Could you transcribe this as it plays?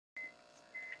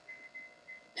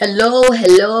Hello,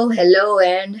 hello, hello,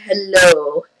 and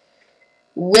hello.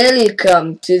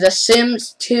 Welcome to The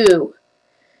Sims 2.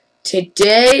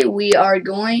 Today we are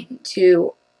going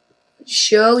to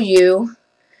show you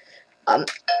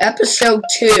episode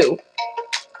 2.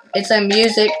 It's a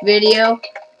music video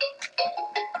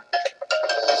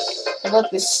about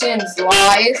The Sims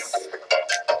life,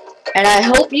 and I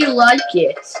hope you like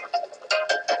it.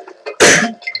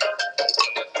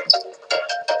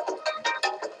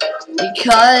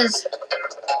 Because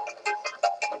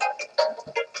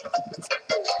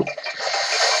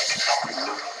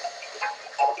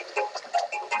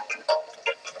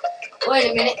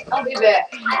wait a minute, I'll be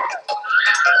back.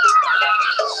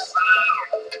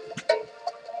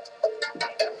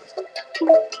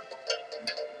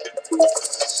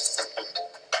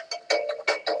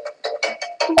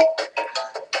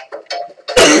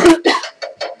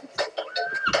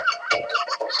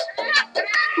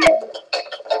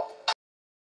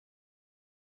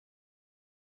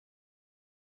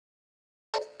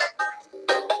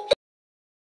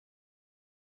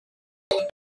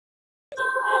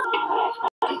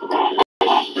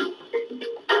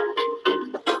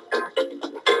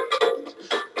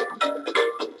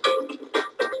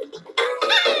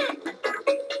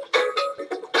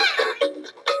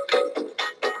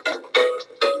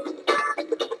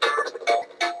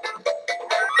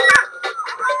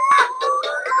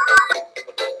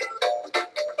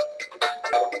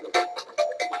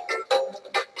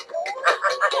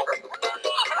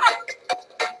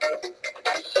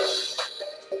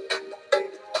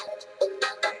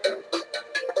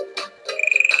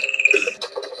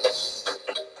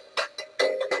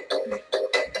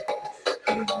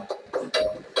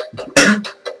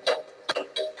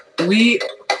 We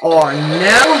are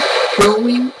now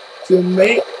going to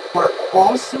make our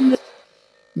awesomest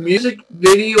music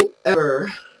video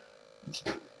ever.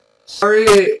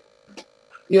 Sorry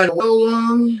you had to wait so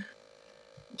long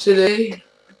today.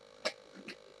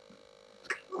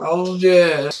 I'll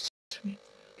just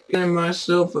get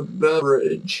myself a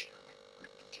beverage.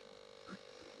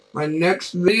 My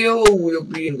next video will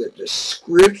be in the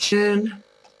description.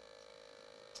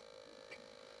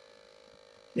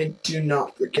 And do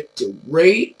not forget to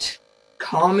rate,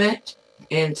 comment,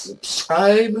 and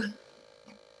subscribe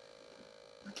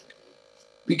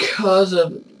because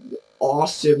of the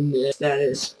awesomeness that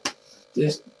is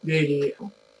this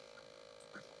video.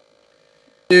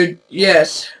 Dude,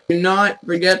 yes, do not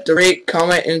forget to rate,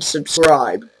 comment, and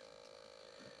subscribe.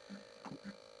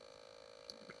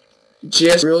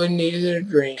 Just really needed a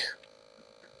drink.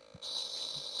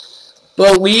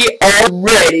 But we are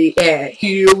ready, and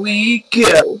here we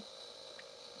go.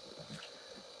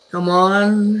 Come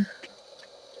on.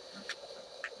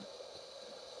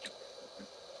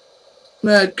 I'm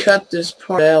gonna cut this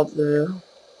part out, though.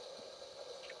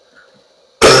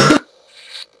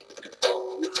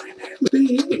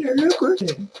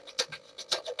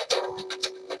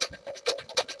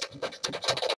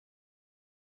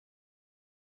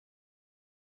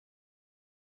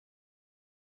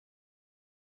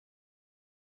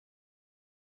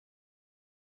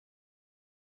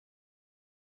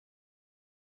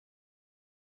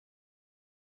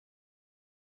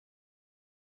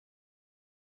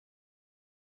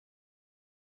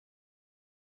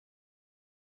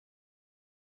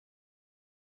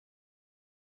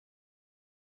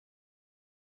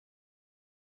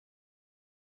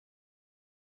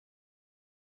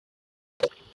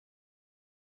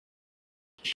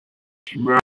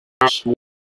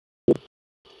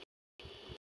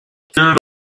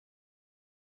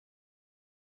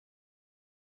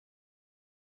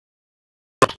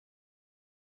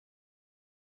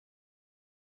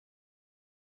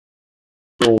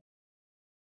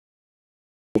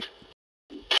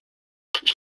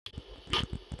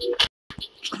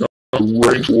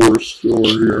 Rainforest store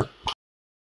here.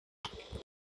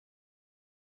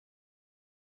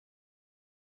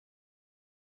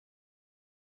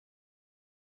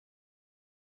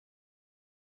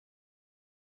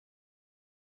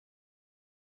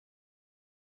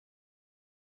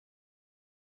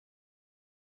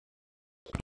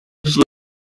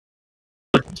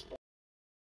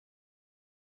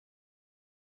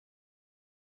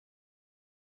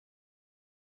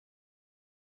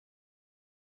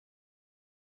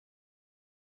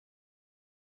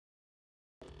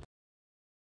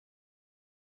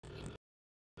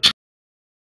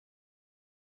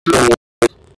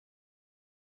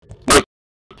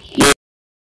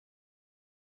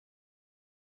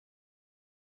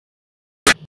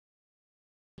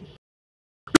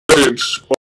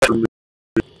 Inspired me.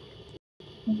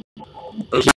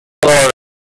 As I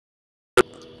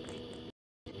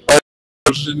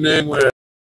what's his name, where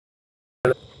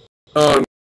on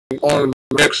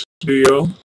the next video.